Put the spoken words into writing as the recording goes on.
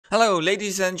Hello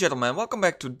ladies and gentlemen, welcome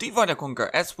back to Divide and Conquer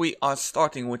as we are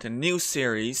starting with a new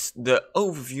series, the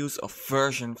overviews of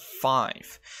version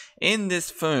 5. In this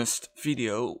first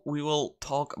video we will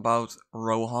talk about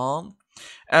Rohan.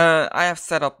 I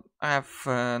have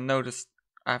noticed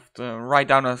I have to write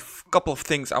down a couple of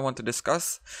things I want to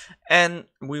discuss, and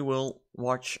we will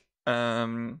watch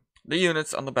the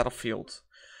units on the battlefield.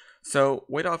 So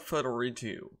without further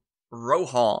ado,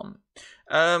 Rohan.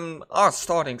 Our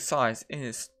starting size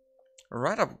is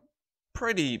rather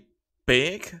pretty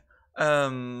big.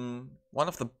 One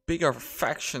of the bigger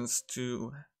factions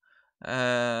to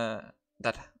that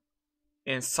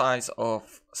in size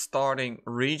of starting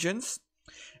regions.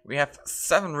 We have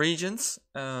 7 regions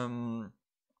from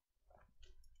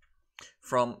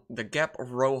the Gap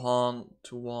of Rohan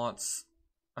towards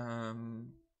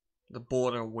the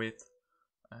border with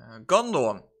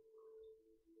Gondor.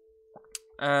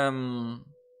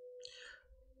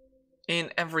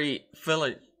 In every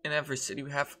village, in every city,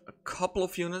 we have a couple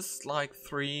of units, like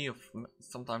 3 or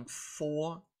sometimes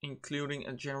 4, including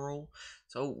a general.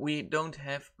 So we don't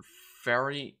have a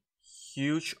very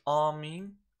huge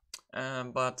army,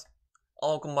 but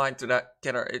all combined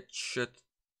together, it should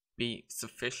be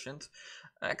sufficient.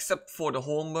 Except for the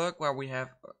Hornburg, where we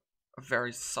have a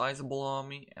very sizable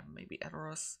army, and maybe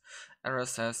Edoras.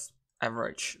 Edoras has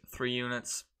average 3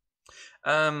 units.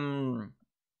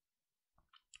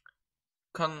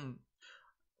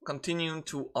 Continuing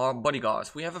to our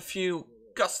bodyguards, we have a few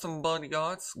custom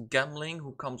bodyguards. Gambling,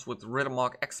 who comes with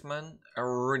Rittermark X-Men, a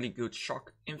really good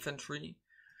shock infantry.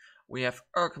 We have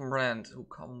Erkenbrand, who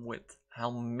come with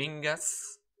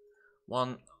Helmingas,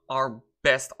 our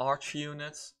best archer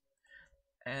unit.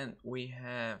 And we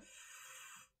have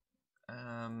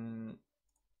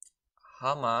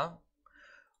Hama,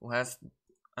 who has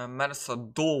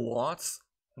Medicine Dolwards,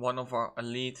 one of our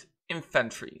elite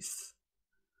infantries.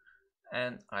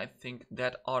 And I think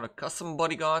that are the custom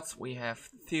bodyguards. We have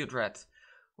Theodred,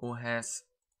 who has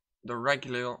the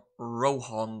regular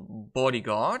Rohan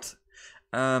bodyguard.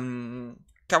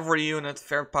 Cavalry unit,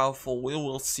 very powerful. We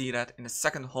will see that in the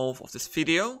second half of this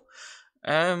video.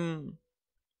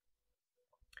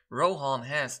 Rohan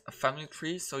has a family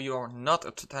tree, so you are not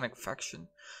a titanic faction.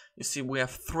 You see, we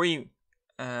have 3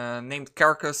 named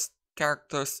characters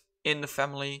in the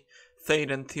family: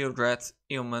 Théoden, Theodred,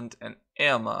 Ealhmund, and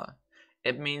Éomer.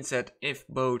 It means that if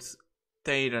both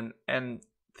Théoden and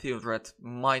Theodred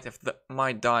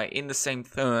might die in the same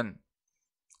turn,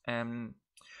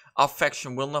 our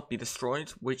faction will not be destroyed,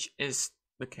 which is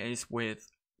the case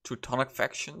with Teutonic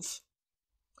factions.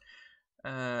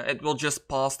 It will just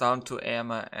pass down to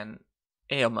Éomer and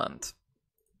Éalhmund.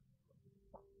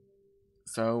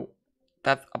 So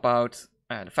that's about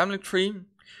the family tree.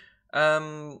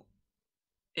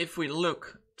 If we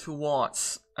look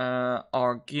towards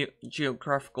our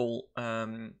geographical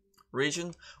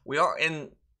region, we are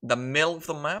in the middle of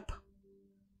the map,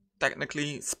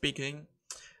 technically speaking.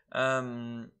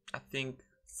 I think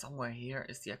somewhere here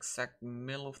is the exact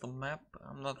middle of the map.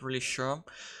 I'm not really sure.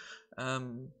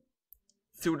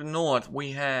 To the north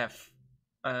we have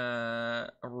a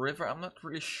river. I'm not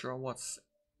really sure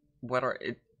whether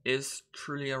it is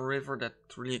truly a river that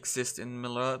really exists in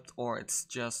Middle-earth, or it's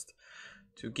just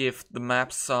to give the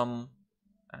map some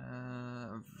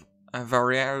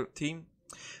variety.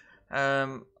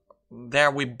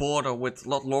 There we border with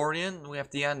Lothlorien. We have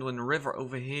the Anduin River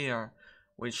over here,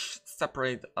 which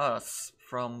separates us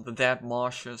from the Dead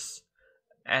Marshes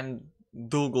and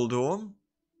Dol Guldur.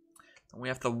 We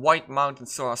have the White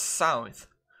Mountains to our south,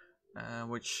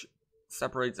 which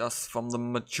separates us from the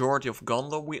majority of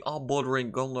Gondor. We are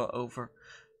bordering Gondor over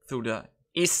to the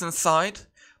eastern side,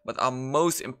 but our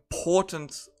most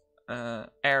important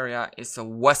area is the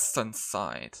western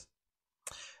side.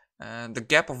 The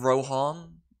Gap of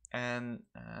Rohan and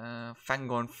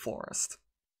Fangorn Forest.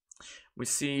 We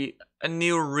see a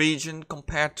new region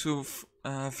compared to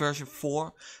version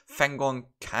 4, Fangorn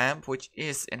Camp, which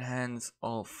is in hands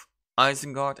of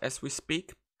Isengard as we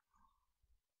speak.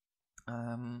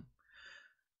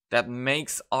 That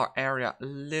makes our area a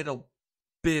little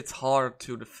bit harder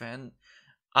to defend.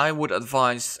 I would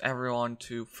advise everyone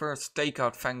to first take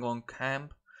out Fangorn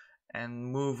Camp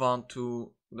and move on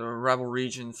to the rebel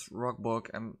regions, Rockburg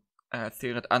and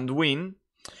Third Anduin,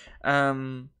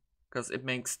 because it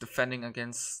makes defending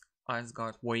against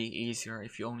Isengard way easier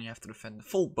if you only have to defend the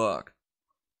full burg.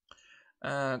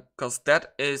 Because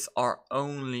that is our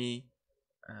only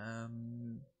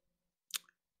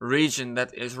region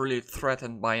that is really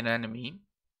threatened by an enemy.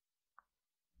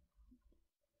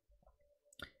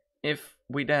 If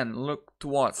we then look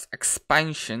towards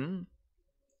expansion,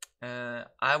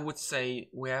 I would say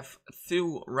we have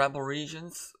 2 rebel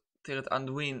regions,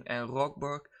 Ar-Adunaim and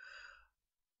Rockburg,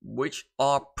 which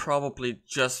are probably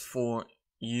just for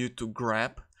you to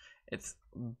grab. It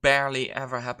barely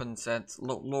ever happens that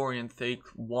Lorien take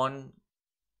 1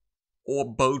 or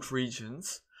both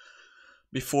regions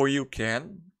before you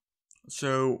can.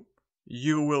 So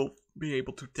you will be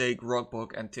able to take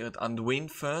Rockburg and Ar-Adunaim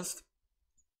first.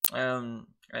 And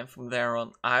from there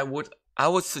on, I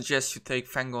would suggest you take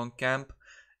Fangorn Camp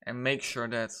and make sure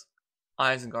that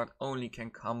Isengard only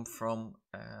can come from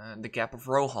the Gap of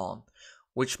Rohan,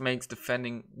 which makes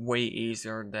defending way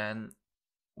easier than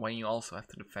when you also have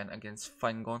to defend against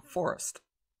Fangorn Forest,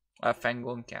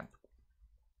 Fangorn Camp.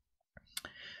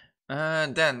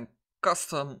 Then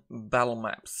custom battle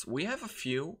maps. We have a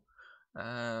few.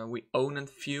 We own a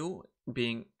few,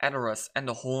 being Edoras and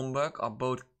the Hornburg are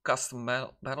both custom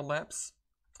battle maps.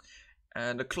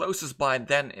 The closest by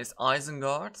then is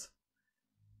Isengard,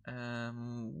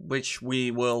 which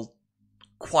we will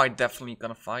quite definitely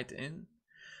gonna fight in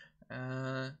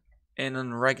a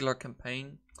regular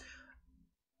campaign.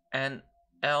 And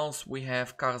else we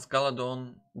have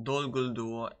Khazad-Dûm, Dol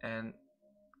Guldur, and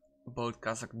both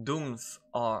Khazad-Dûms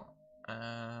are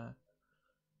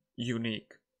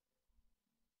unique.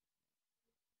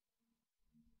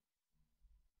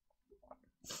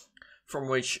 From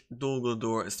which Dol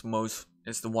Guldur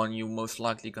is the one you most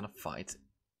likely gonna fight,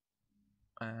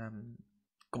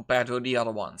 compared to the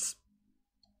other ones.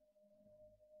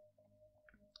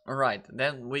 Alright,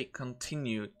 then we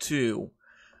continue to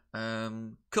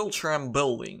culture and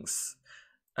buildings.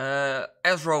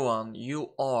 As Rohan,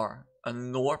 you are a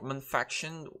Northman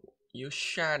faction. You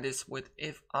share this with,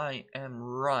 if I am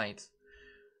right,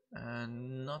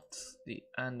 not the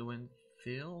Anduin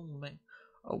Ville.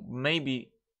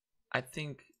 Maybe. I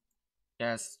think,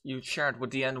 yes, you shared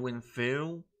with the Anduin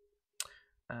Ville.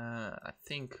 I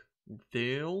think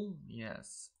Ville,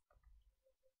 yes.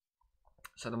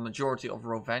 So the majority of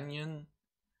Rovanian,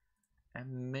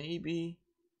 and maybe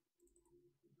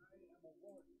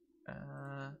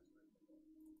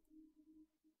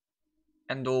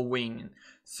Andorwing.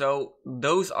 So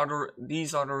these are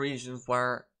the regions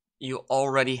where you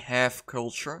already have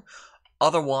culture.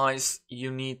 Otherwise,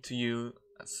 you need to use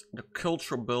the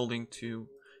culture building to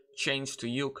change to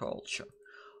your culture.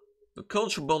 The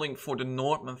culture building for the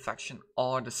Northman faction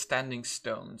are the standing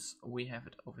stones. We have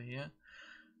it over here.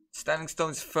 Standing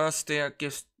stones first tier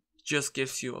just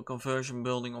gives you a conversion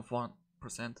building of 1%.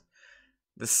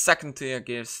 The second tier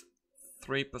gives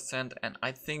 3%, and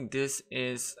I think this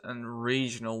is a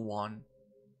regional one.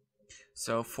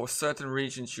 So for certain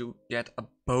regions you get a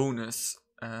bonus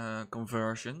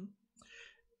conversion,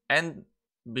 and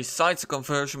besides the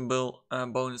conversion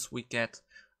bonus, we get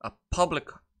a public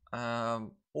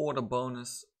order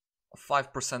bonus of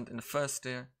 5% in the first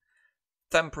tier,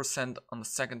 10% on the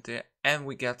second tier, and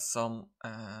we get some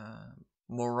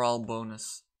morale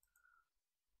bonus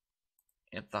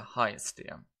at the highest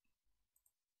tier.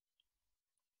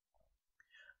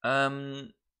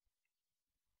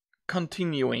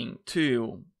 Continuing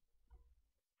to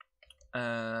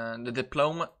the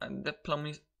diplomat.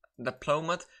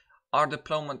 Our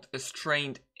diplomat is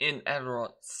trained in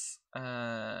Edoras,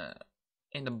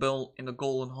 in the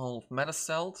Golden Hall of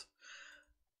Medicelt.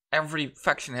 Every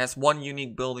faction has one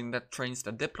unique building that trains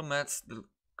the diplomats. The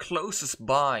closest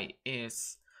by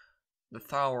is the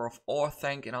Tower of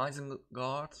Orthanc in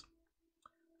Isengard.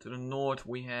 To the north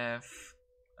we have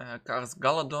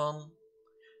Khazad-Dûm,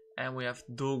 and we have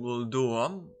Dol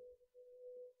Guldur.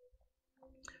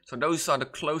 So those are the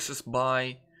closest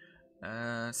by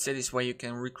cities where you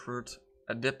can recruit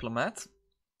a diplomat.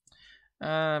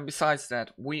 Besides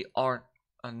that, we are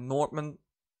a Northman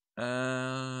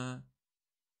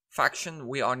faction.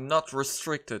 We are not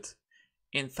restricted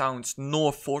in towns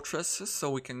nor fortresses,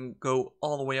 so we can go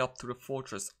all the way up to the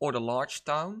fortress or the large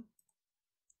town.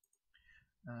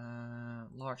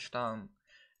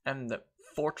 And the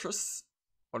fortress,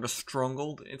 or the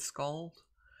stronghold it's called.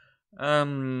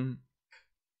 On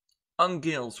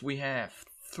guilds we have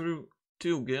through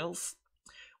 2 guilds.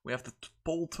 We have the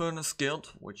Pole Turners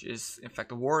Guild, which is in fact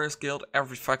the Warriors Guild.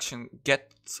 Every faction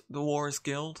gets the Warriors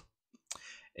Guild.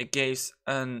 It gives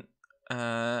an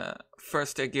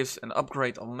first tier gives an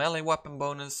upgrade of melee weapon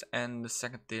bonus, and the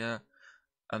second tier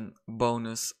a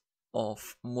bonus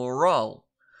of morale.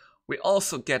 We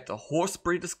also get the Horse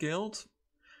Breeders Guild.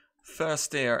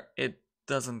 First tier it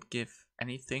doesn't give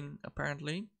anything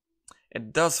apparently.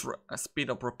 It does speed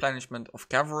up replenishment of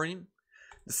cavalry.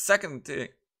 The second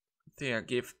tier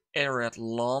give Ariad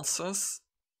Lancers.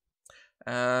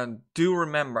 Do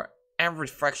remember, every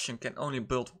faction can only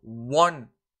build one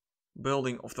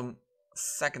building of the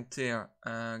second tier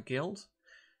guild,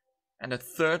 and the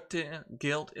third tier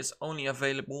guild is only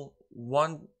available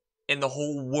one in the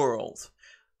whole world.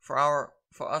 For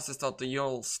us is that the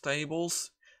Jarl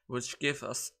stables, which give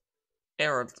us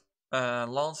Arad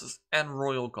lances and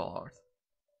royal guard.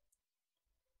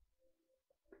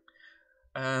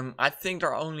 I think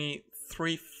there are only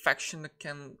 3 factions that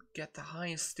can get the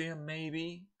highest tier,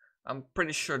 maybe. I'm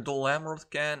pretty sure Dol Amroth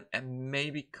can, and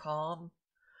maybe Khan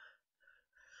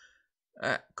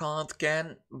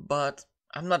can, but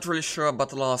I'm not really sure about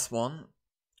the last one.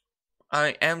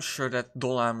 I am sure that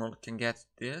Dol Amroth can get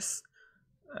this,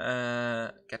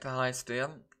 get the highest tier,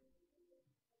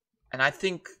 and I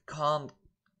think Khan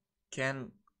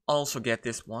can also get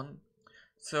this one.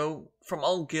 So from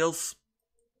all guilds,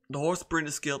 the Horse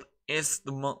Breeders Guild is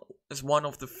one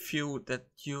of the few that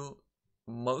you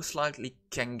most likely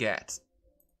can get.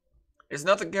 It's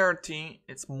not a guarantee,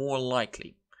 it's more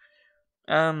likely.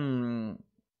 Then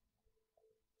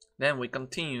we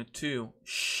continue to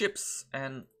ships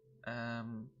and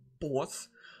ports.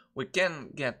 We can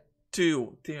get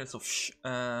 2 tiers of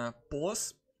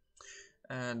ports.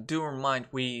 Do remind,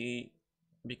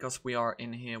 because we are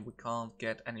in here, we can't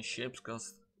get any ships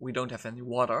because we don't have any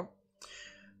water.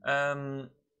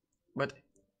 But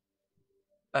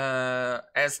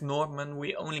as Northmen,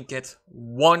 we only get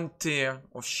 1 tier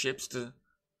of ships, the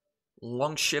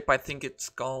Longship I think it's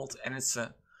called, and it's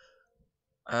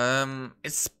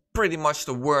pretty much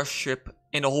the worst ship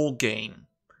in the whole game.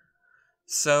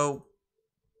 So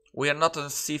we are not a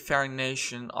seafaring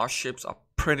nation, our ships are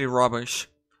pretty rubbish.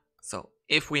 So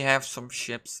if we have some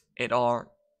ships, it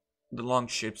are the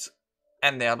Longships,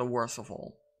 and they are the worst of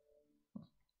all.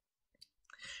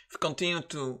 If we continue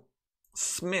to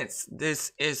smiths,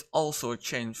 this is also a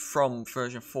change from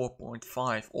version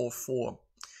 4.5 or 4.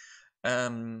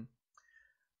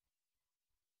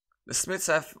 The smiths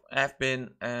have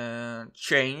been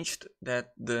changed,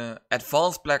 that the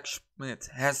advanced blacksmith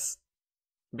has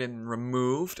been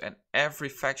removed, and every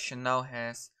faction now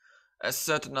has a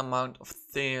certain amount of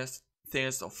tiers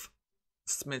of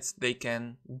smiths they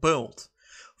can build.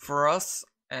 For us,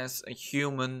 as a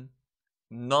human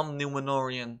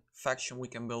non-Numenorian faction, we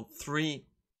can build 3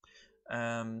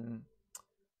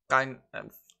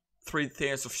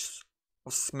 tiers of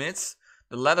smiths: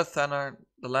 the leather tanner,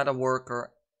 the leather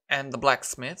worker, and the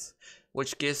blacksmith,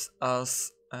 which gives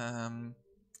us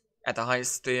at the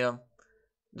highest tier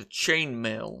the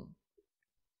chainmail.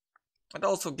 It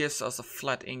also gives us a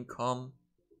flat income,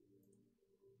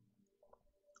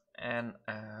 and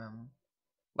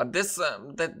but this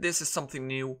is something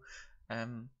new.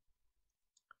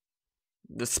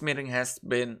 The smithing has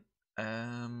been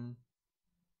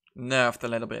nerfed a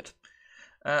little bit.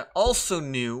 Also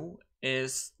new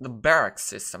is the barrack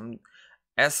system.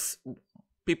 As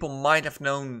people might have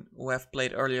known who have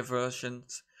played earlier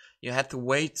versions, you had to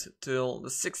wait till the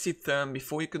 60th turn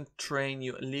before you could train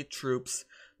your elite troops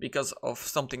because of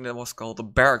something that was called the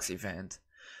barracks event.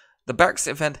 The barracks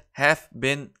event have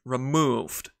been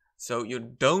removed, so you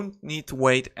don't need to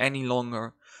wait any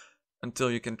longer until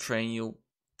you can train your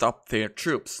top tier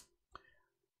troops.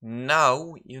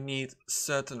 Now you need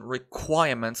certain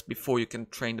requirements before you can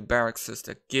train the barracks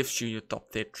that gives you your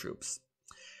top tier troops.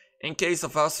 In case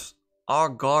of us, our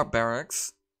guard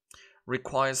barracks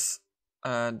requires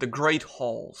the Great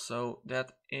Hall, so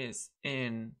that is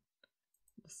in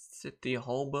the City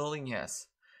Hall building. Yes,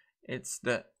 it's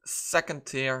the 2nd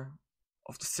tier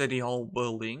of the City Hall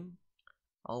building.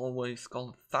 I always call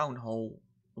it Town Hall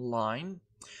line,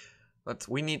 but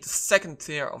we need the 2nd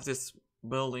tier of this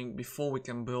building before we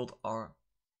can build our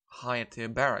higher tier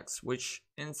barracks, which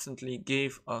instantly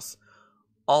gave us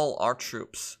all our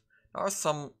troops. There are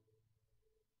some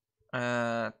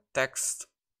text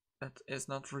that is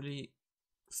not really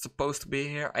supposed to be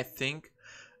here, I think,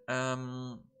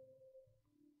 but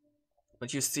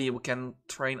you see we can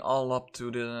train all up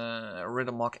to the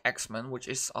Riddermark X-Men, which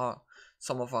is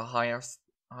some of our higher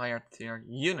tier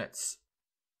units,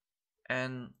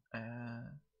 and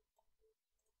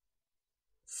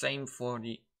same for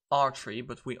the archery,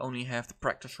 but we only have the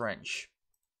practice range,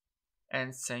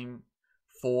 and same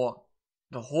for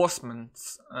the horsemen,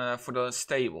 for the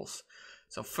stables.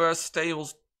 So first,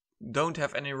 stables don't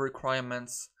have any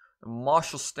requirements. The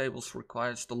martial stables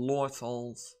requires the lord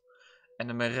halls, and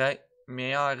the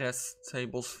Meares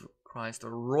stables requires the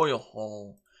royal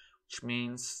hall, which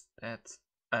means that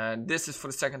this is for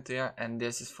the 2nd tier and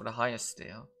this is for the highest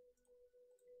tier.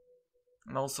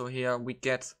 And also here we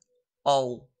get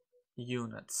all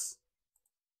units.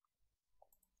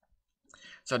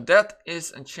 So that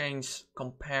is a change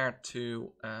compared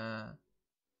to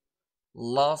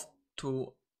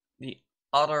the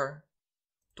other,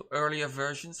 the earlier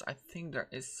versions, I think there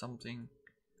is something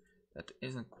that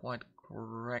isn't quite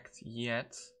correct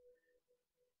yet,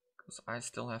 because I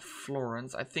still have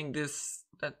Florence. I think this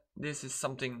is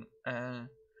something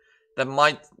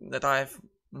that I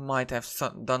might have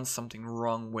done something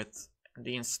wrong with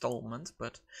the installment,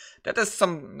 but that is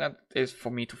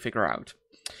for me to figure out.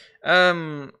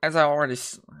 As I already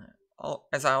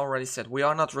said, we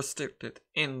are not restricted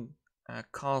in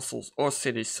castles or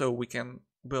cities, so we can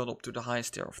build up to the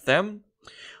highest tier of them.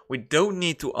 We don't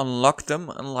need to unlock them,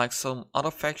 unlike some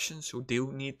other factions who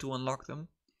do need to unlock them.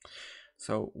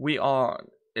 So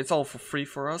it's all for free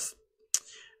for us.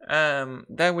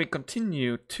 Then we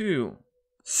continue to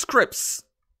scripts.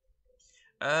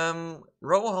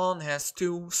 Rohan has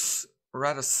two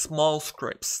rather small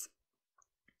scripts.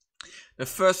 The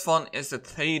first one is the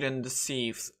Théoden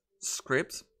Deceived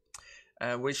script,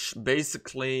 which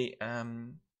basically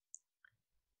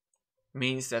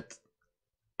means that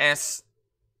as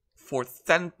for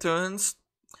 10 turns,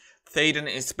 Théoden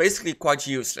is basically quite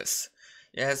useless.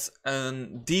 It has a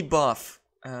debuff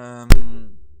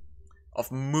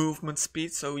of movement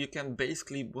speed, so you can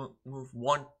basically move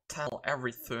 1 tile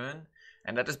every turn,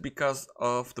 and that is because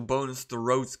of the bonus the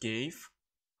roads gave.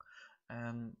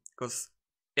 Because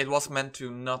it was meant to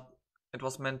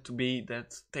be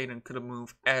that Théoden couldn't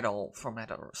move at all from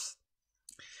Edoras,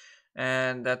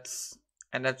 and that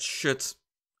should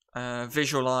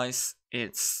visualize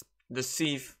its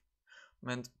deceiving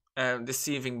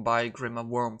by Grima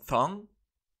Worm Tongue.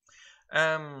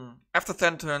 After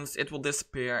 10 turns, it will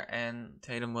disappear, and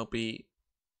Théoden will be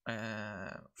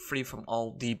free from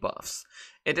all debuffs.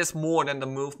 It is more than the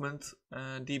movement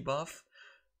debuff.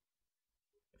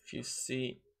 If you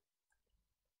see,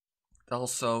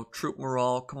 also troop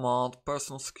morale, command,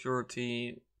 personal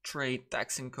security, trade,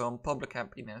 tax income, public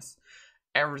happiness.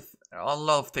 A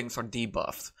lot of things are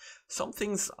debuffed. Some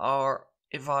things are,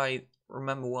 if I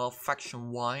remember well,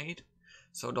 faction wide,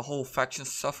 so the whole faction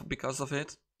suffer because of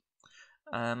it.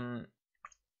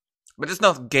 But it's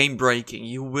not game breaking.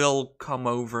 You will come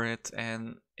over it,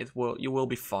 and you will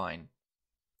be fine.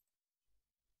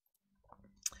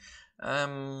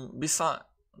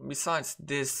 Besides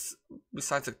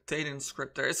the Théoden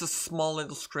script, there is a small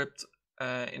little script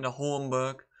in the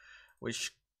Hornburg,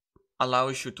 which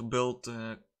allows you to build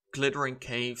glittering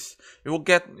caves. You will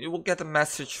get a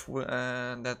message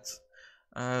that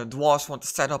dwarves want to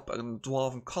set up a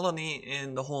dwarven colony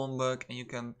in the Hornburg, and you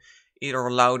can either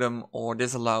allow them or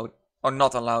disallow or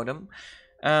not allow them.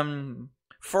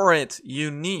 For it, you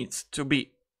need to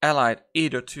be allied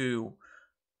either to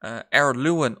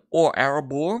Ar-Adunaim or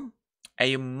Erebor, and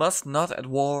you must not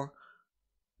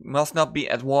be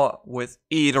at war with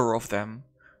either of them.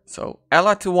 So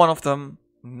allied to one of them,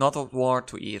 not at war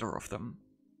to either of them.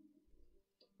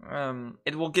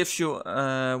 It will give you,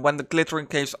 when the glittering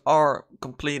caves are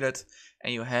completed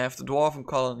and you have the dwarven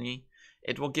colony,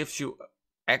 it will give you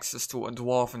access to a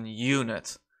dwarven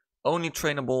unit, only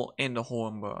trainable in the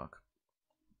Hornburg.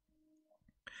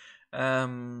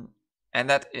 And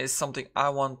that is something I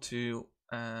want to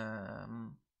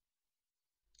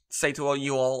say to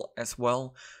you all as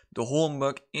well. The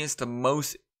Hornburg is the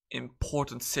most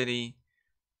important city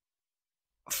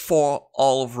for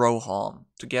all of Rohan,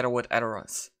 together with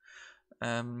Edoras.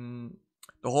 The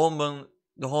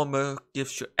Hornburg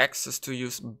gives you access to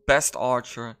use best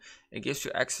archer. It gives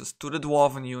you access to the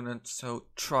dwarven unit, so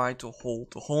try to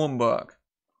hold the Hornburg.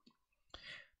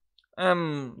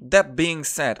 That being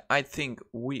said, I think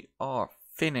we are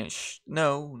finished.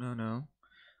 No.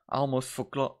 I almost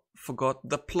forgot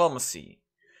diplomacy.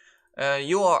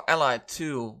 You are allied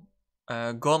to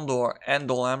Gondor and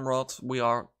Dol Amroth. We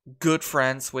are good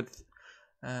friends with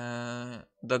the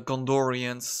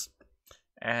Gondorians,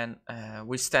 and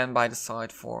we stand by the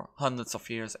side for hundreds of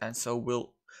years, and so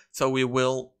we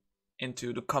will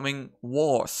into the coming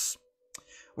wars.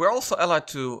 We're also allied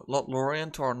to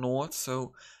Lothlorien to our north,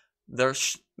 so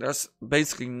there's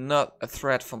basically not a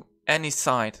threat from any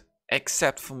side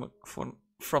except from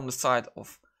the side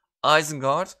of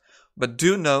Isengard. But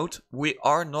do note, we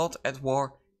are not at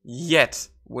war yet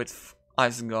with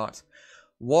Isengard.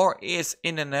 War is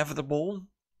inevitable,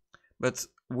 but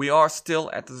we are still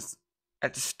at the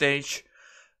stage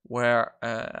where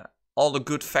all the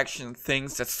good faction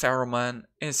thinks that Saruman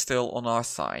is still on our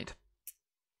side.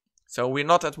 So we're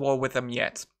not at war with them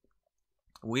yet.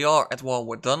 We are at war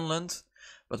with Dunland,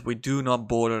 but we do not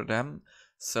border them.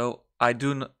 So I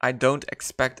don't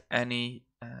expect any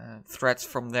threats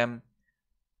from them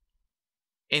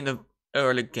in the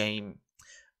early game,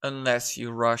 unless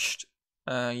you rush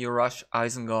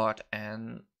Isengard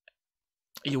and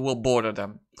you will border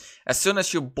them. As soon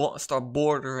as you start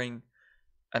bordering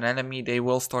an enemy, they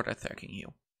will start attacking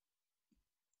you.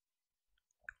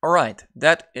 Alright,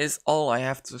 that is all I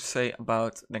have to say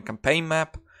about the campaign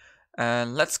map.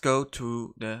 And let's go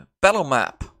to the battle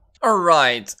map.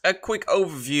 Alright, a quick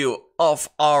overview of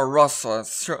our roster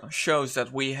shows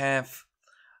that we have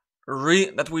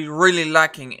we're really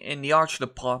lacking in the archer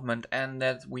department, and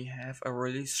that we have a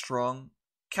really strong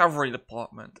cavalry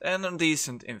department and a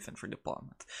decent infantry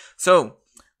department. So,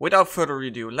 without further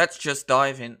ado, let's just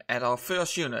dive in at our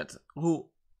first unit,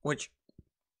 which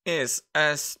is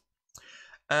as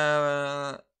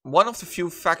one of the few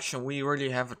factions we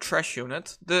really have a trash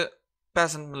unit, the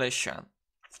peasant militia.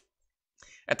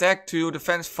 Attack 2,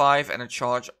 defense 5 and a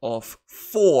charge of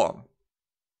 4.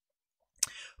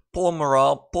 Poor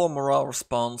morale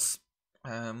response.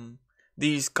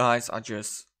 These guys are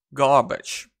just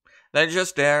garbage. They're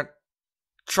just there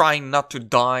trying not to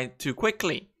die too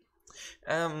quickly.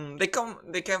 They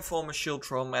can form a shield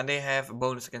drum and they have a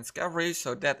bonus against cavalry,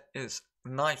 so that is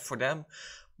nice for them.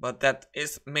 But that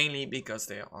is mainly because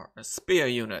they are a spear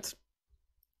unit.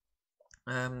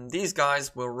 These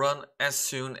guys will run as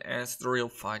soon as the real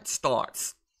fight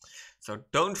starts. So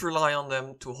don't rely on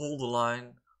them to hold the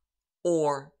line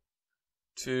or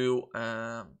to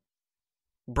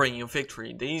bring you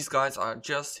victory. These guys are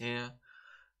just here,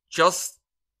 just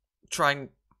trying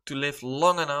to live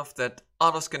long enough that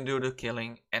others can do the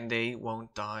killing and they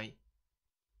won't die.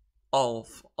 All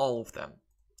of them.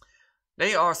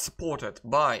 They are supported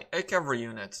by a cavalry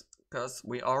unit, because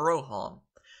we are Rohan.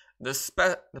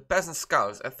 The peasant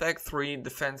scouts, attack 3,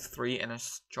 defense 3 and a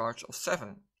charge of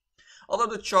 7. Although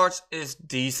the charge is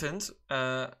decent,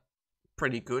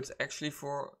 pretty good actually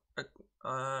for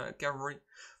a cavalry.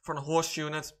 For a horse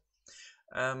unit,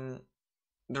 the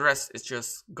rest is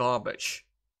just garbage.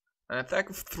 An attack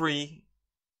of 3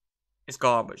 is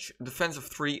garbage. A defense of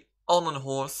 3 on a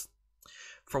horse,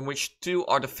 from which 2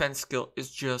 are defense skill, is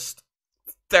just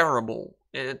terrible.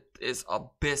 It is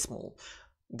abysmal.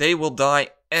 They will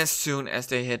die as soon as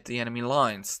they hit the enemy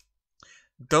lines.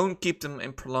 Don't keep them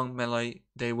in prolonged melee,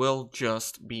 they will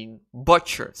just be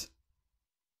butchered.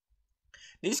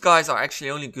 These guys are actually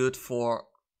only good for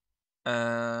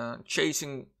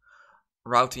chasing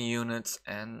routing units,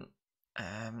 and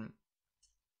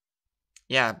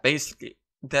yeah, basically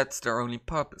that's their only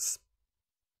purpose.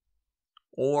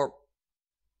 Or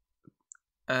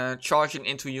charging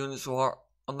into units who are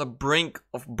on the brink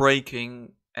of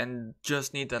breaking and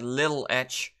just need that little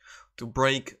edge to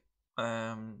break.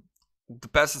 The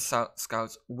peasant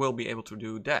scouts will be able to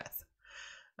do that.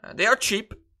 They are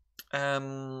cheap.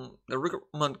 The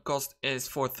recruitment cost is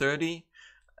 430.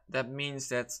 That means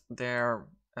that their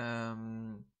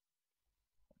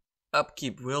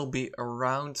upkeep will be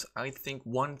around, I think,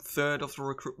 1/3 of the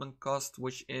recruitment cost,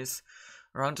 which is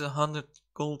around 100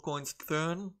 gold coins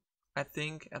turn, I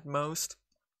think, at most.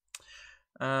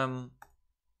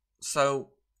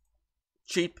 So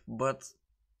cheap, but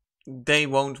they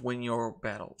won't win your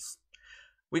battles.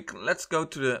 Let's go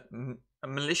to the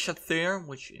militia tier,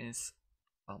 which is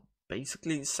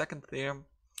basically second tier.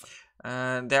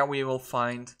 There we will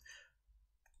find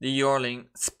the Yearling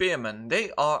Spearmen.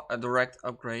 They are a direct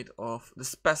upgrade of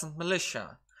the peasant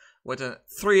militia, with a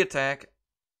 3 attack,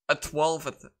 a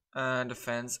 12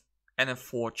 defense and a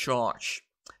 4 charge.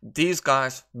 These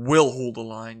guys will hold the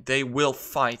line. They will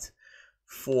fight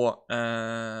for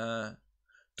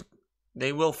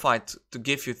they will fight to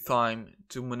give you time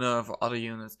to maneuver other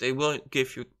units. They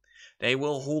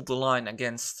will hold the line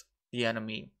against the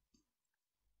enemy.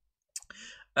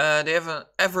 They have an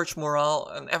average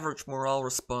morale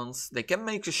response. They can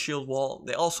make a shield wall.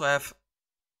 They also have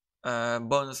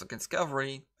bonus against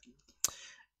cavalry,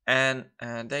 and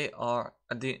they are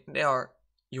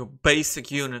your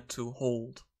basic unit to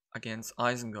hold against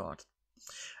Isengard.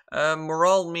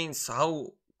 Morale means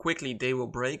how quickly they will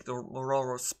break. The morale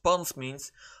response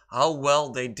means how well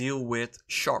they deal with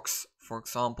shocks. For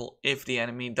example, if the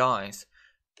enemy dies,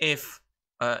 if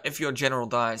your general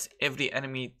dies, if the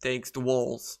enemy takes the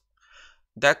walls,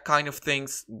 that kind of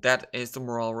things, that is the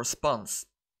morale response.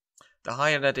 The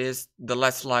higher that is, the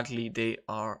less likely they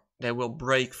will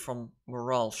break from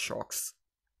morale shocks.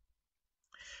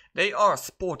 They are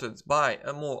supported by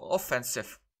a more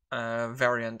offensive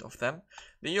variant of them,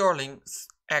 the Yearling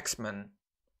Axemen.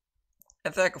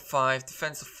 Attack of 5,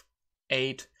 defense of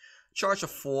 8, charge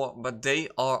of 4, but they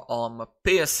are armor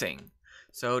piercing,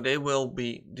 so they will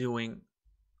be doing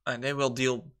they will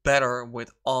deal better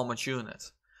with armored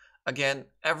units. Again,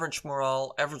 average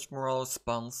morale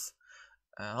response,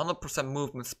 100%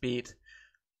 movement speed.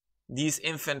 These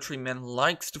infantrymen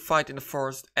likes to fight in the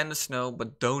forest and the snow,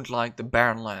 but don't like the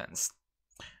barren lands.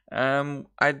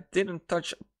 I didn't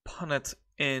touch upon it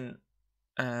in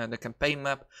the campaign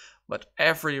map, but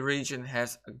every region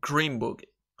has a green book.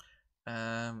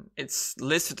 It's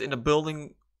listed in the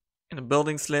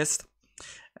buildings list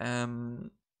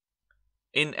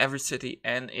in every city,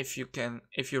 and if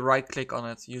you right click on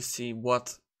it, you see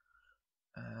what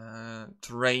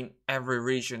terrain every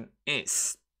region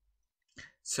is.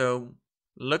 So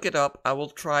look it up. I will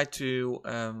try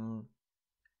to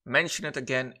mention it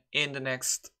again in the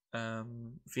next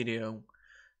video,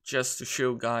 just to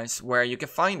show guys where you can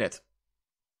find it.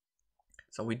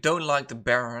 So we don't like the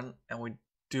barren, and we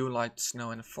do like the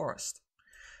snow in the forest.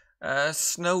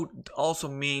 Snow also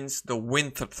means the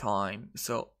winter time.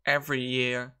 So every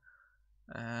year,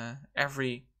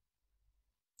 every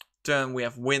turn we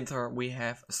have winter, we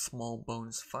have a small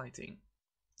bonus fighting.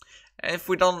 And if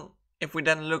we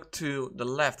then look to the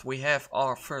left, we have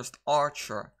our first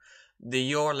archer,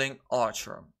 the Yorling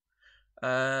Archer.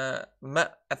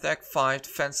 Attack 5,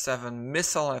 defense 7,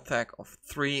 missile attack of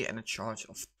 3 and a charge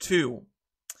of 2.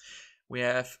 We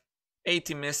have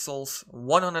 80 missiles,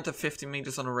 150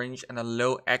 meters on the range and a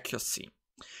low accuracy,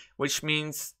 which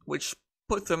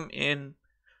put them in,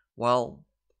 well,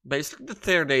 basically the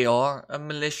tier they are, a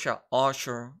militia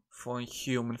archer for a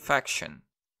human faction.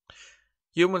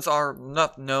 Humans are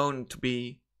not known to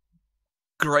be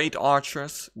great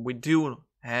archers. We do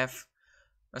have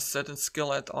a certain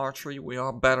skill at archery. We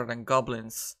are better than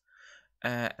goblins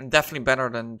and definitely better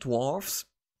than dwarves.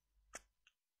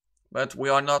 But we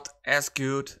are not as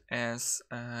good as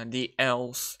the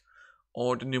elves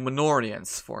or the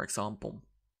Numenorians, for example.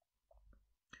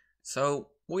 So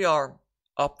we are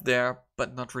up there,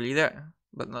 but not really there.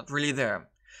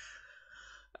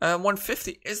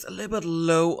 150 is a little bit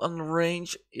low on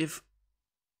range. If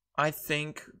I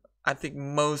think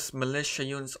most militia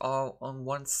units are on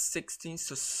 160,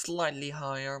 so slightly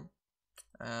higher.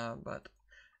 But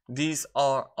these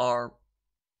are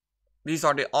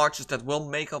the archers that will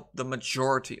make up the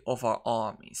majority of our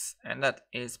armies, and that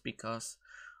is because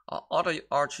our other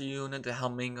archer unit, the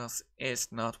Helmingas,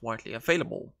 is not widely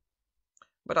available.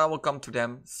 But I will come to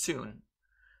them soon.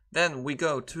 Then we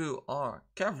go to our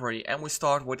cavalry, and we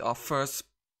start with our first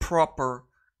proper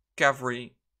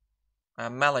cavalry,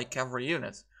 melee cavalry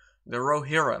unit, the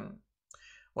Rohirrim,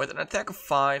 with an attack of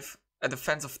 5, a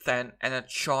defense of 10, and a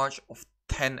charge of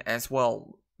 10 as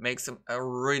well. Makes them a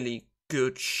really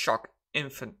good shock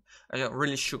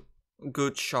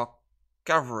good shock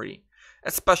cavalry,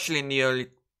 especially in the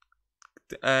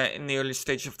early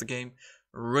stage of the game.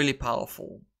 Really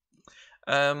powerful.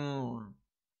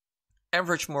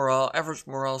 Average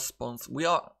morale spawns. We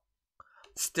are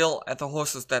still at the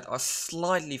horses that are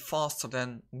slightly faster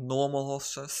than normal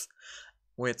horses,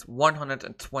 with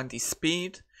 120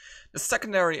 speed. The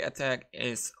secondary attack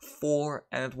is 4,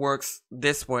 and it works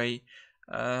this way.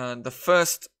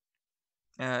 The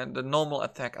normal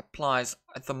attack applies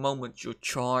at the moment you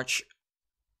charge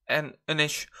and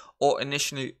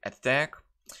initially attack.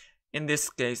 In this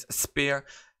case, a spear.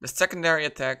 The secondary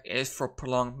attack is for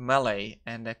prolonged melee,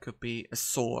 and that could be a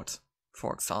sword,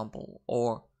 for example,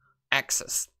 or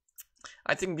axes.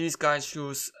 I think these guys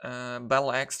use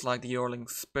battle axe like the Yorling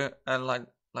spear, like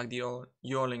the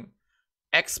Yorling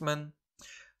X-Men.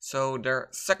 So their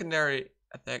secondary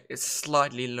attack is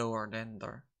slightly lower than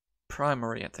their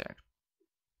primary attack.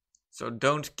 So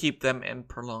don't keep them in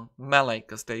prolonged melee,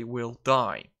 because they will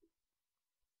die.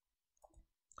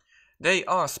 They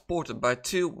are supported by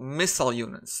 2 missile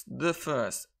units. The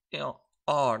first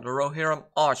are the Rohirrim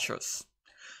Archers,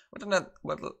 with an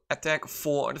attack of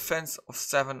 4, a defense of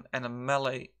 7, and a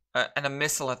melee and a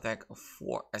missile attack of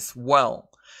 4 as well.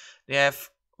 They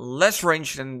have less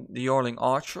range than the Yorling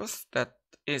Archers. That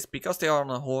is because they are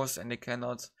on a horse and they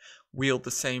cannot wield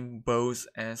the same bows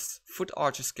as foot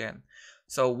archers can.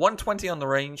 So 120 on the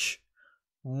range,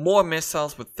 more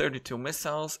missiles with 32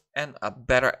 missiles, and a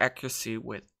better accuracy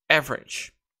with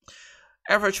average.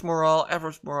 Average morale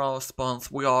response.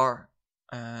 We are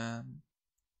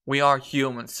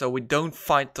humans, so we don't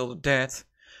fight till the death,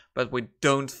 but we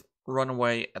don't run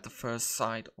away at the first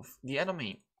sight of the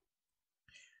enemy.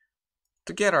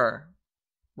 Together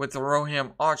with the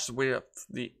Rohirrim Archers, we have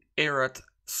the Arad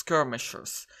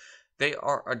Skirmishers. They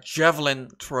are a javelin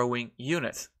throwing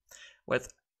unit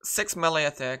with 6 melee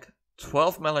attack,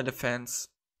 12 melee defense,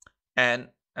 and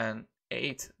an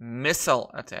 8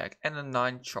 missile attack and a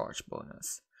 9 charge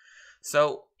bonus.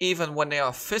 So even when they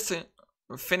are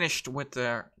finished with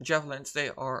their javelins, they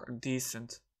are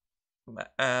decent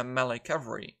melee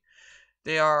cavalry.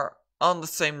 They are on the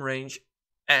same range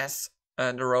as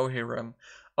the Rohirrim,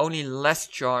 only less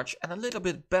charge and a little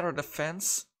bit better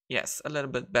defense. Yes, a little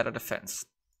bit better defense.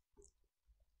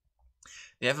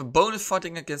 They have a bonus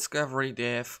fighting against cavalry.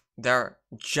 They have their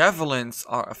javelins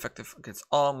are effective against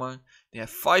armor. They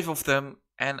have 5 of them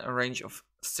and a range of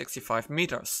 65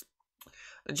 meters.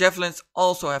 The javelins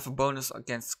also have a bonus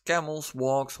against camels,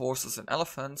 walks, horses and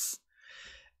elephants.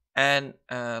 And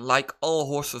like all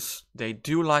horses, they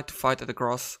do like to fight at the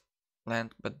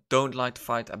grassland, but don't like to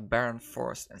fight at barren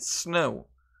forest and snow.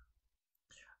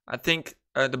 I think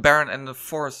the barren and the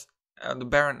forest, the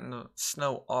barren and the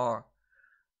snow are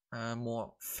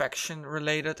more faction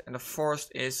related, and the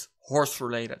forest is horse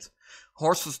related.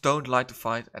 Horses don't like to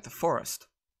fight at the forest.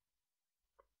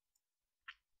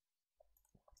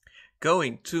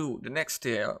 Going to the next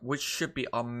tier, which should be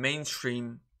our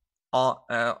mainstream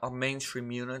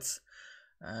units.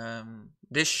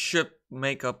 This should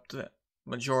make up the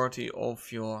majority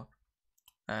of your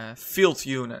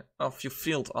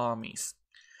field armies.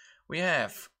 We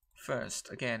have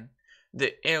first again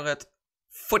the Ered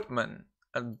Footman,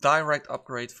 a direct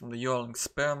upgrade from the Yearling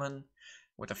Spearman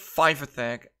with a 5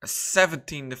 attack, a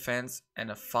 17 defense and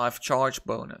a 5 charge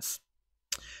bonus.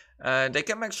 They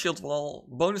can make shield wall,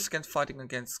 bonus against fighting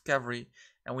against cavalry,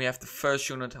 and we have the first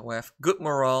unit who have good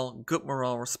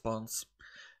morale response,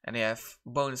 and they have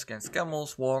bonus against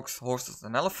camels, walks, horses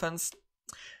and elephants,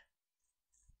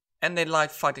 and they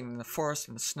like fighting in the forest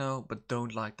and the snow but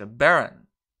don't like the barren.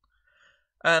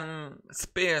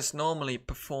 Spears normally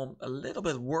perform a little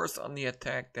bit worse on the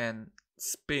attack than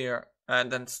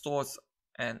swords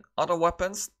and other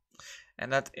weapons,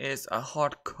 and that is a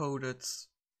hard-coded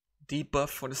debuff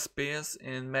for the spears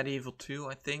in Medieval 2,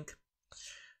 I think.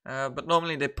 But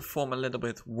normally they perform a little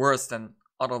bit worse than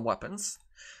other weapons.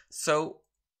 So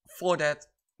for that,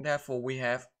 therefore, we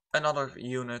have another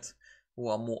unit who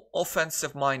are more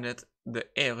offensive minded, the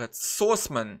Ered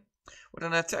Swordsman, with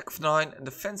an attack of 9, a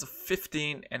defense of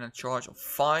 15 and a charge of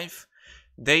 5.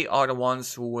 They are the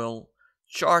ones who will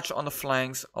charge on the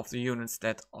flanks of the units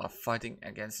that are fighting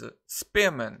against the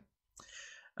spearmen.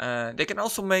 They can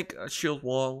also make a shield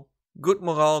wall, good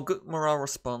morale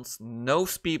response, no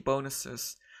speed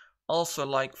bonuses, also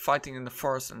like fighting in the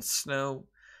forest and snow,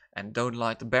 and don't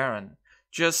like the barren.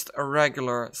 Just a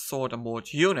regular sword and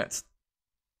board unit.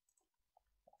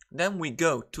 Then we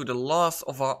go to the last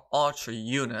of our archer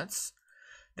units,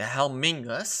 the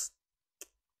Helmingas.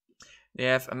 They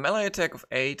have a melee attack of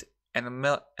 8 and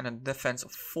a defense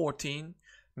of 14,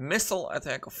 missile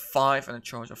attack of 5 and a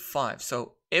charge of 5.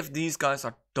 So if these guys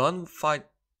are done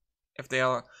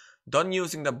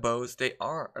using their bows, they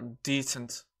are a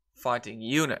decent fighting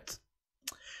unit.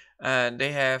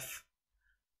 They have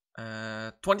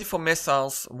 24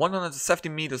 missiles, 170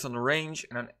 meters on the range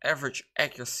and an average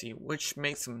accuracy, which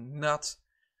makes them not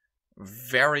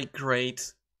very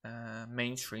great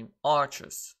mainstream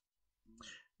archers.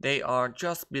 They are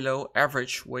just below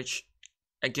average, which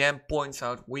again points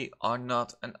out we are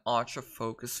not an archer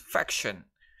focused faction.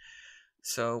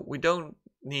 So we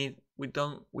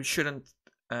shouldn't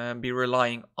be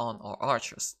relying on our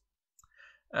archers.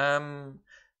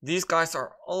 These guys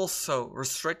are also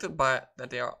restricted by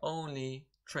that they are only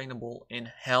trainable in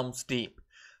Helm's Deep.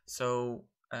 So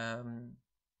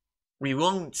we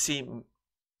won't see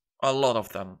a lot of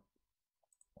them.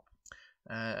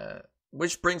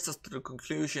 Which brings us to the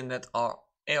conclusion that our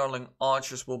Airling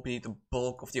archers will be the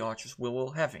bulk of the archers we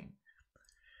will having.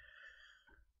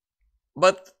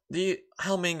 But the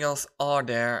Helmingas are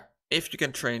there. If you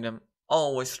can train them,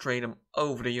 always train them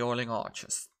over the Yearling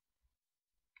archers.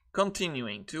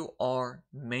 Continuing to our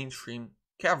mainstream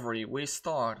cavalry, we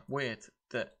start with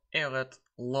the Ered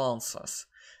Lancers.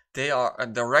 They are a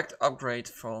direct upgrade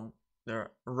from the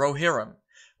Rohirrim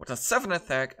with a 7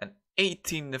 attack, an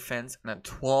 18 defense and a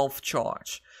 12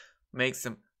 charge. Makes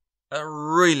them a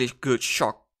really good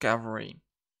shock cavalry.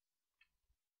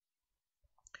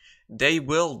 They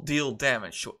will deal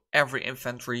damage to every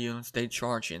infantry unit they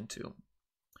charge into.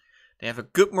 They have a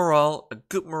good morale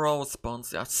response.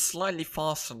 They are slightly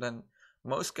faster than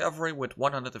most cavalry with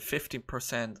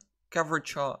 150% cavalry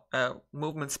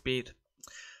movement speed.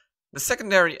 The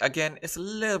secondary again is a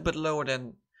little bit lower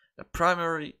than the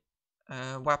primary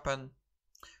weapon,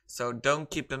 so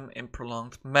don't keep them in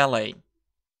prolonged melee.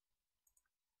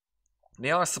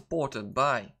 They are supported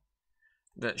by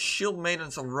the Shield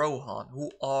Maidens of Rohan,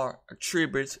 who are a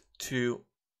tribute to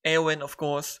Eowyn, of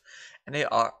course, and they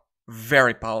are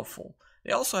very powerful.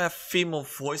 They also have female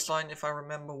voice line, if I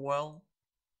remember well.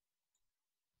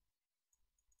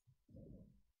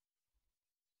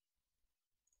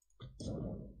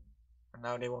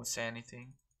 Now they won't say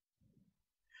anything.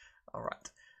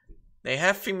 Alright. They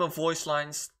have female voice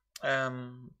lines.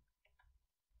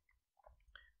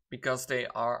 because they're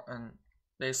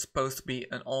supposed to be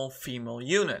an all-female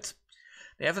unit.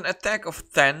 They have an attack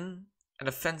of 10, a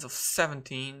defense of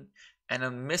 17, and a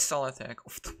missile attack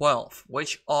of 12,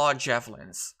 which are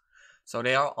javelins. So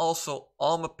they are also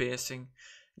armor piercing.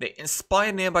 They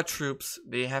inspire nearby troops.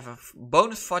 They have a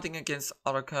bonus fighting against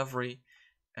other cavalry.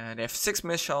 They have 6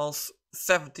 missiles,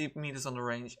 70 meters on the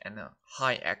range, and a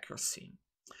high accuracy.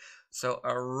 So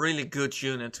a really good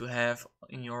unit to have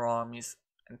in your armies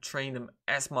and train them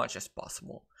as much as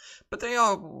possible. But they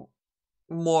are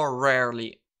more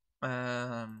rarely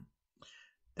than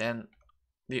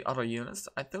the other units.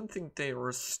 I don't think they're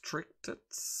restricted.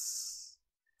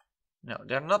 No,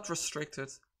 they're not restricted.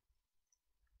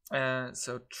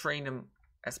 So train them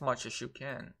as much as you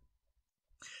can.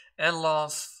 And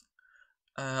last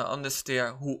on this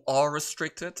tier, who are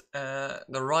restricted,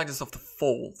 the Riders of the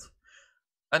Fold.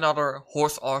 Another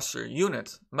horse archer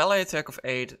unit. Melee attack of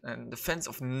 8 and defense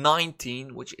of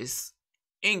 19, which is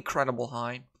incredible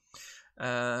high.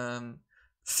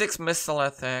 6 missile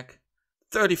attack,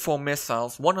 34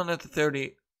 missiles,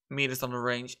 130 meters on the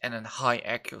range, and a high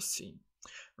accuracy.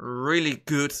 Really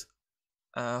good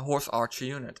horse archer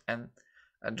unit, and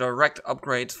a direct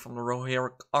upgrade from the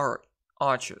Rohirric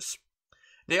archers.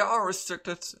 They are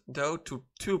restricted though to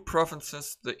 2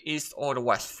 provinces, the East or the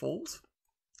West Fold.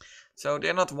 So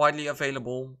they're not widely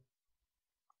available.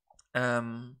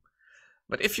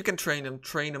 But if you can train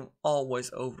them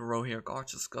always over the Rohirric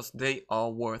archers, because they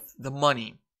are worth the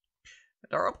money.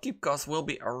 Their upkeep cost will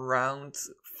be around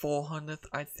 400,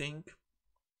 I think.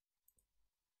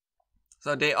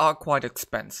 So they are quite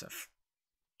expensive.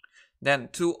 Then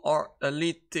to our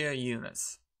elite tier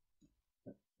units.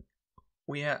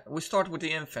 We start with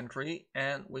the infantry,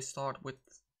 and we start with,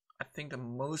 I think, the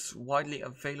most widely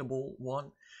available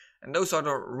one. And those are the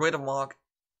Riddermark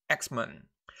X-Men.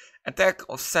 Attack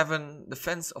of 7,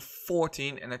 defense of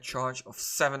 14, and a charge of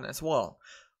 7 as well.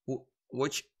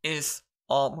 Which is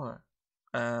armor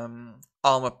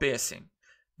piercing.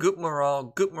 Good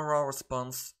morale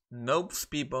response, no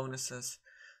speed bonuses.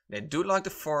 They do like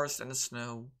the forest and the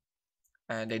snow.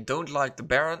 They don't like the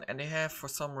Baron, and they have for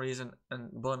some reason a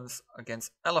bonus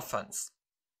against elephants.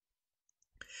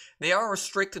 They are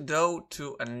restricted though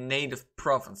to a native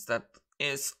province, that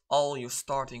is all your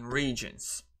starting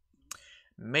regions.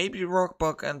 Maybe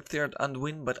Rockbuck and Third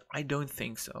Anduin, but I don't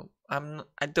think so.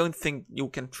 I don't think you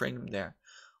can train them there,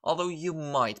 although you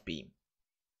might be.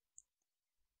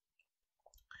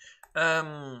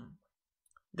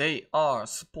 They are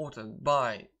supported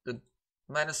by the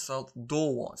Manasalt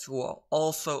Dolwards, who are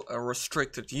also a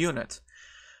restricted unit.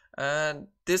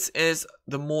 This is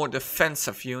the more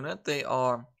defensive unit. They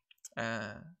are,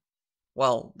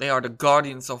 they are the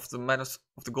guardians of the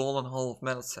Golden Hall of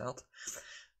Manasalt,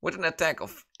 with an attack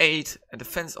of 8, a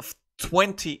defense of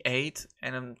 28,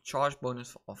 and a charge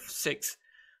bonus of 6.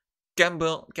 Can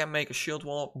make a shield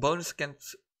wall, bonus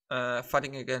against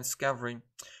fighting against cavalry.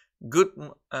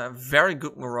 Very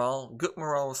good morale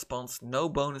response, no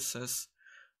bonuses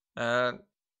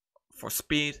for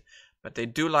speed, but they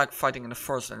do like fighting in the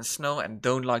forest and the snow and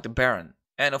don't like the Baron.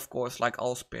 And of course, like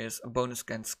all spears, a bonus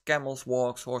against camels,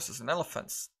 wargs, horses and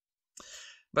elephants.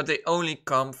 But they only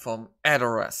come from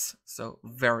Edoras, so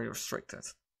very restricted.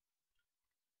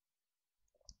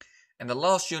 And the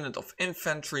last unit of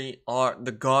infantry are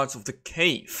the Guards of the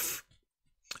Cave,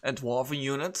 a dwarven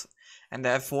unit, and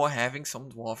therefore having some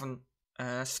dwarven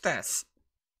stats,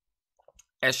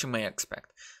 as you may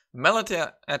expect.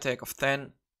 Melee attack of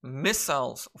 10,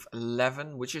 missiles of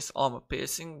 11, which is armor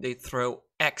piercing. They throw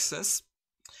axes.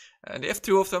 They have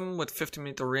 2 of them with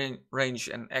 50-meter range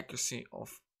and accuracy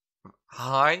of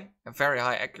very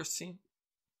high accuracy.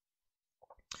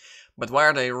 But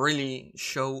where they really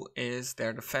show is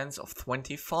their defense of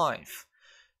 25.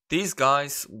 These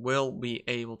guys will be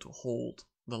able to hold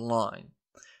the line.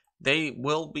 They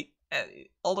will be,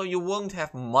 although you won't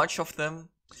have much of them,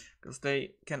 because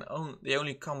they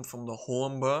only come from the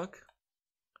Hornburg,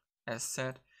 as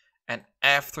said, and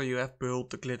after you have built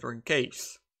the Glittering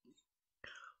Caves.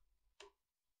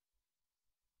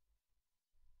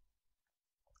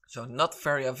 So not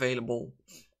very available,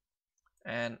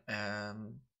 and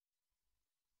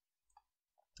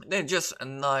they're just a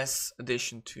nice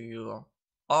addition to your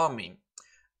army,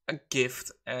 a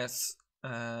gift as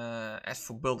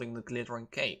for building the Glittering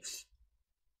Caves.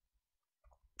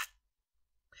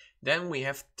 Then we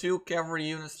have 2 cavalry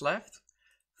units left.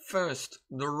 First,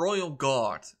 the Royal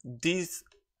Guard. These,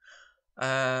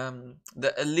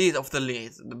 the elite of the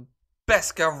elite, the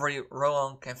best cavalry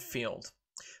Rohan can field.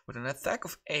 With an attack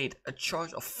of 8, a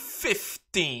charge of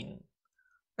 15.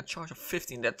 A charge of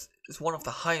 15, that is one of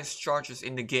the highest charges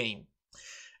in the game.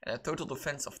 and a total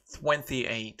defense of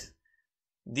 28.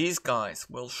 These guys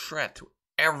will shred to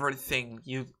everything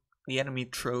the enemy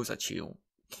throws at you.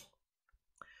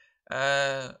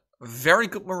 Very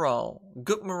good morale.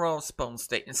 Good morale response.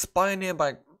 They inspire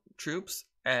nearby troops,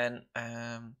 and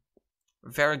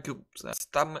very good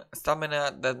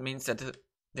stamina. That means that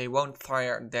they won't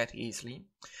fire that easily.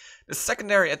 The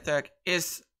secondary attack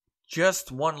is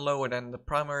just one lower than the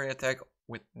primary attack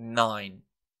with 9.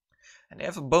 And they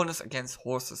have a bonus against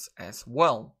horses as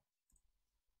well.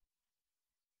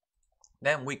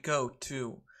 Then we go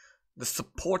to the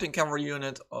supporting cavalry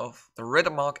unit of the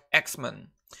Riddermark X-Men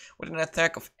with an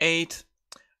attack of 8,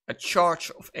 a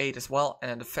charge of 8 as well,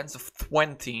 and a defense of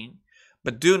 20.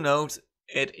 But do note,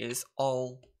 it is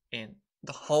all in.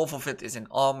 The half of it is in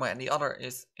armor and the other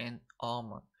is in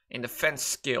armor, in defense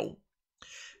skill.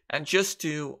 And just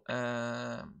to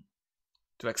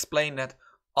explain that,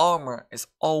 armor is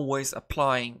always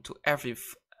applying to every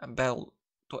battle,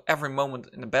 to every moment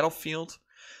in the battlefield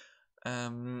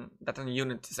that a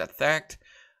unit is attacked.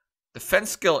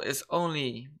 Defense skill is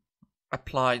only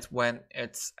applied when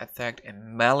it's attacked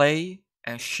in melee,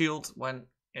 and shield when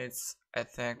it's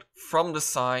attacked from the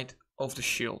side of the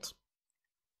shield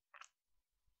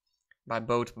by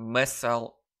both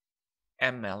missile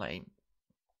and melee.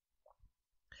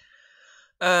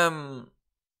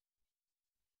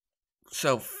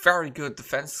 So very good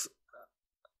defense,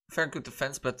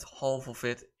 but half of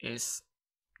it is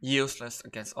useless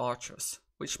against archers,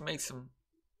 which makes them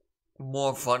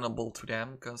more vulnerable to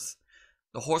them, because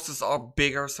the horses are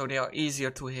bigger, so they are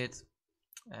easier to hit.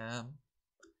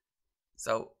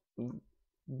 So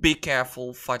be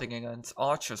careful fighting against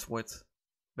archers with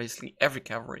basically every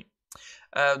cavalry.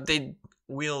 They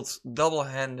wield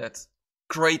double-handed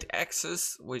great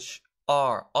axes, which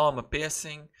are armor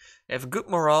piercing. They have good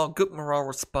morale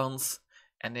response,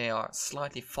 and they are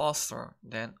slightly faster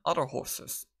than other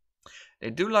horses. They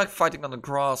do like fighting on the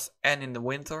grass and in the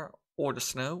winter or the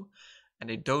snow, and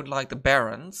they don't like the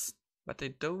barrens, but they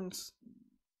don't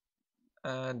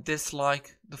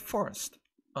dislike the forest,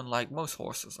 unlike most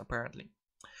horses apparently.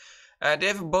 They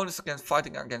have a bonus against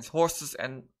fighting against horses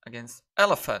and against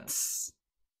elephants.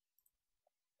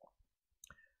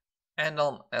 And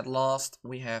then at last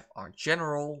we have our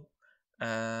general's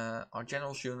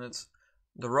unit,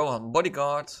 the Rohan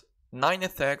Bodyguard, 9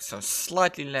 attacks, so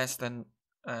slightly less than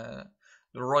the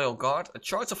Royal Guard, a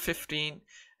charge of 15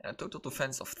 and a total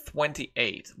defense of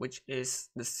 28, which is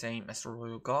the same as the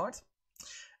Royal Guard.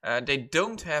 They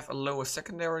don't have a lower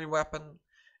secondary weapon,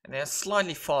 and they are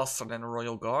slightly faster than the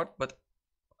Royal Guard, but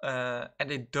and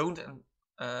they don't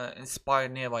inspire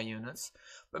nearby units.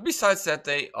 But besides that,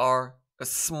 they are a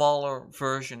smaller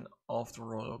version of the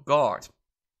Royal Guard.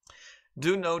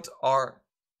 Do note our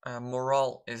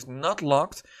morale is not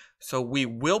locked, so we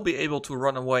will be able to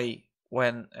run away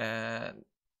when the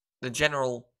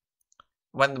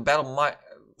battle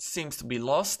seems to be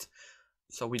lost.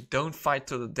 So we don't fight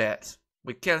to the death.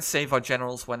 We can save our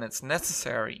generals when it's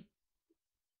necessary.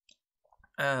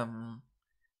 And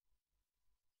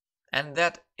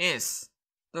that is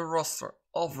the roster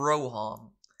of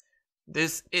Rohan.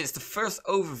 This is the first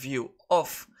overview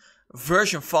of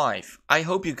version 5. I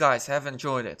hope you guys have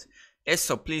enjoyed it. If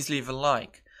so, please leave a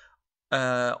like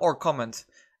or comment.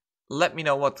 Let me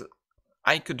know what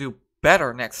I could do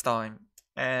better next time.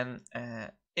 And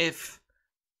if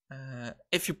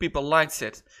you people liked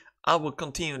it, I will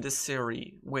continue this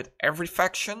series with every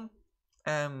faction.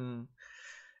 And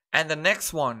the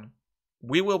next one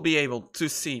we will be able to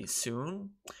see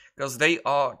soon, because they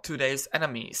are today's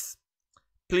enemies.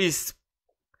 Please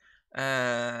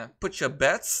put your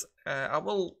bets. I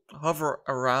will hover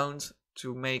around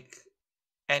to make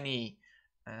any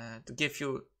to give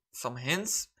you some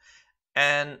hints,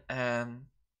 and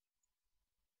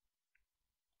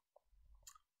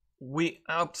we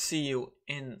hope to see you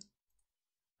in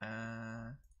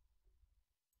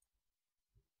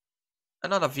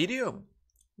another video.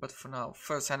 But for now,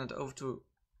 first hand it over to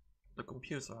the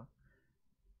computer.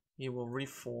 He will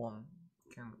reform.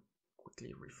 Can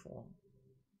quickly reform.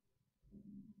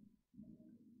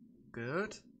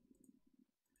 Good.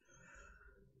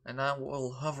 And I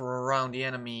will hover around the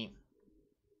enemy.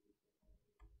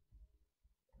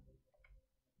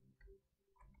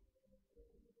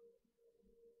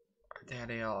 There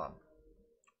they are.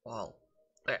 Well,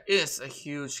 there is a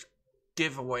huge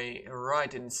giveaway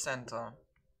right in the center.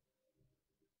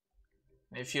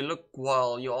 If you look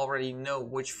well, you already know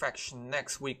which faction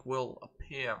next week will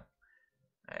appear.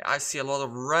 I see a lot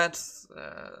of red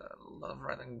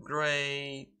and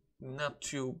grey, not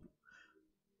too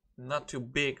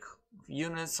big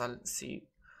units. I see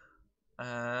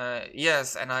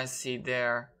Yes, and I see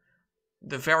there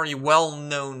the very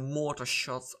well-known mortar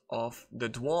shots of the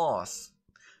dwarves.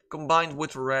 Combined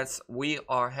with the reds, we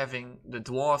are having the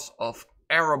dwarves of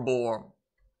Ar-Adunaim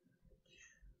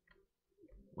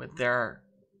with their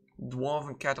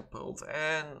dwarven catapult.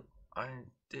 And I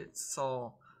did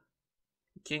saw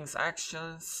King's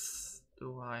actions.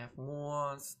 Do I have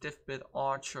more? Stiff bit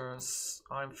archers,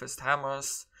 Iron Fist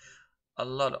hammers, a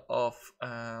lot of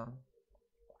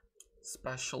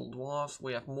special dwarves.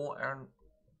 We have more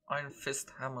Iron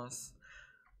Fist hammers.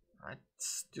 I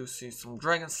do see some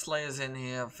Dragon Slayers in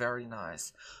here. Very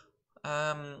nice.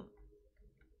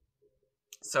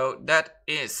 So that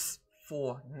is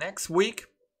for next week.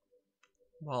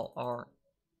 While our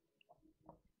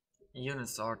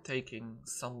units are taking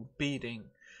some beating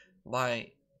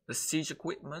by the siege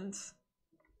equipment.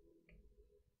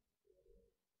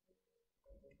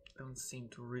 Don't seem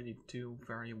to really do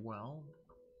very well.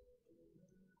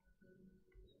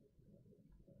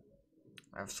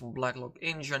 I have some Blacklock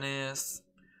engineers.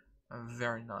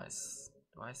 Very nice.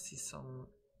 Do I see some?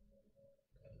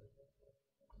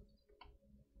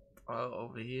 Oh,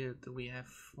 over here do we have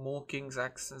more King's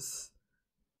Axes?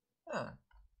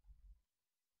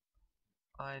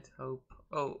 I'd hope.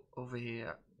 Oh, over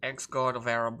here, Ex-Guard of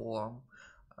Ar-Adunaim,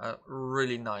 a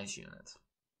really nice unit.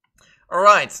 All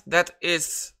right, that's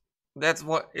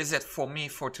what is it for me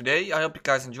for today. I hope you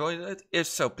guys enjoyed it. If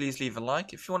so, please leave a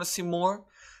like. If you want to see more,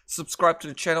 subscribe to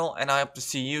the channel, and I hope to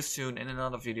see you soon in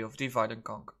another video of Divide and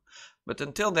Conquer. But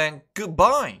until then,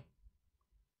 goodbye.